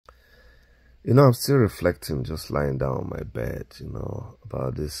I'm still reflecting, just lying down on my bed,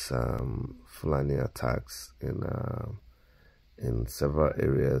 about this Fulani attacks in several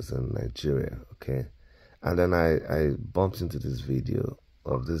areas in Nigeria, okay? And then I bumped into this video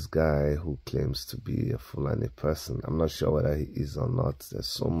of this guy who claims to be a Fulani person. I'm not sure whether he is or not. There's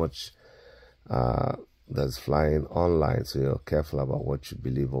so much that's flying online, so you're careful about what you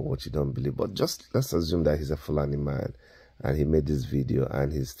believe or what you don't believe. But just let's assume that he's a Fulani man, and he made this video,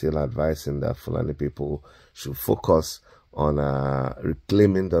 and he's still advising that Fulani people should focus on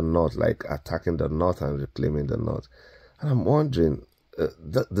reclaiming the north, like attacking the north and reclaiming the north. And I'm wondering,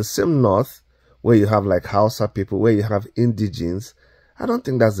 the same north where you have like Hausa people, where you have indigenes, I don't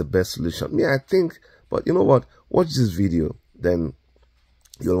think that's the best solution. I think, but you know what? Watch this video, then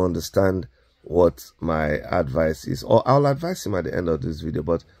you'll understand what my advice is. Or I'll advise him at the end of this video,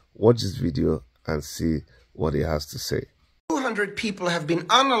 but watch this video and see what he has to say. 200 people have been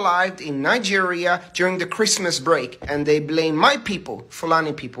unalived in Nigeria during the Christmas break, and they blame my people,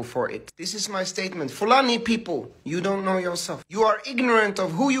 Fulani people, for it. This is my statement. Fulani people, you don't know yourself. You are ignorant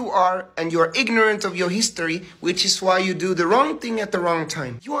of who you are, and you are ignorant of your history, which is why you do the wrong thing at the wrong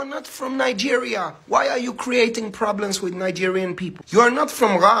time. You are not from Nigeria. Why are you creating problems with Nigerian people? You are not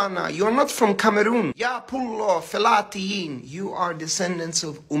from Ghana. You are not from Cameroon. Ya Pullo, Felatiyin. You are descendants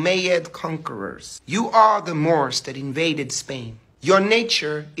of Umayyad conquerors. You are the Moors that invaded Spain. Your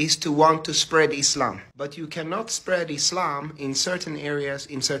nature is to want to spread Islam, but you cannot spread Islam in certain areas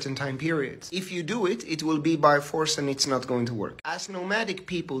in certain time periods. If you do it, it will be by force and it's not going to work. As nomadic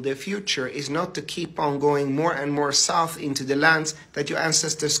people, the future is not to keep on going more and more south into the lands that your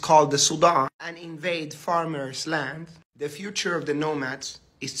ancestors called the Sudan and invade farmers' land. The future of the nomads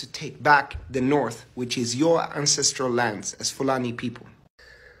is to take back the north, which is your ancestral lands as Fulani people.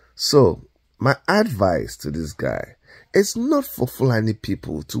 So, my advice to this guy, it's not for Fulani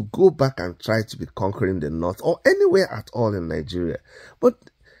people to go back and try to be conquering the north or anywhere at all in Nigeria. But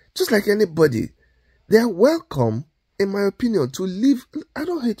just like anybody, they are welcome, in my opinion, to live. I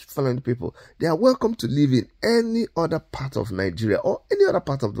don't hate Fulani people. They are welcome to live in any other part of Nigeria or any other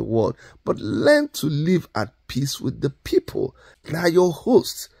part of the world. But learn to live at peace with the people. They are your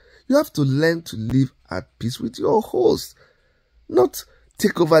hosts. You have to learn to live at peace with your hosts. Not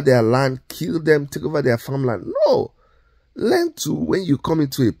take over their land, kill them, take over their farmland. No. Learn to, when you come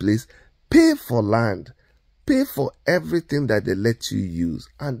into a place, pay for land, pay for everything that they let you use,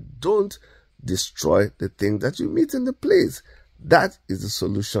 and don't destroy the things that you meet in the place. That is the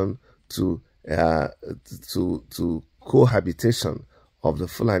solution to cohabitation of the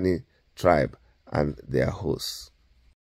Fulani tribe and their hosts.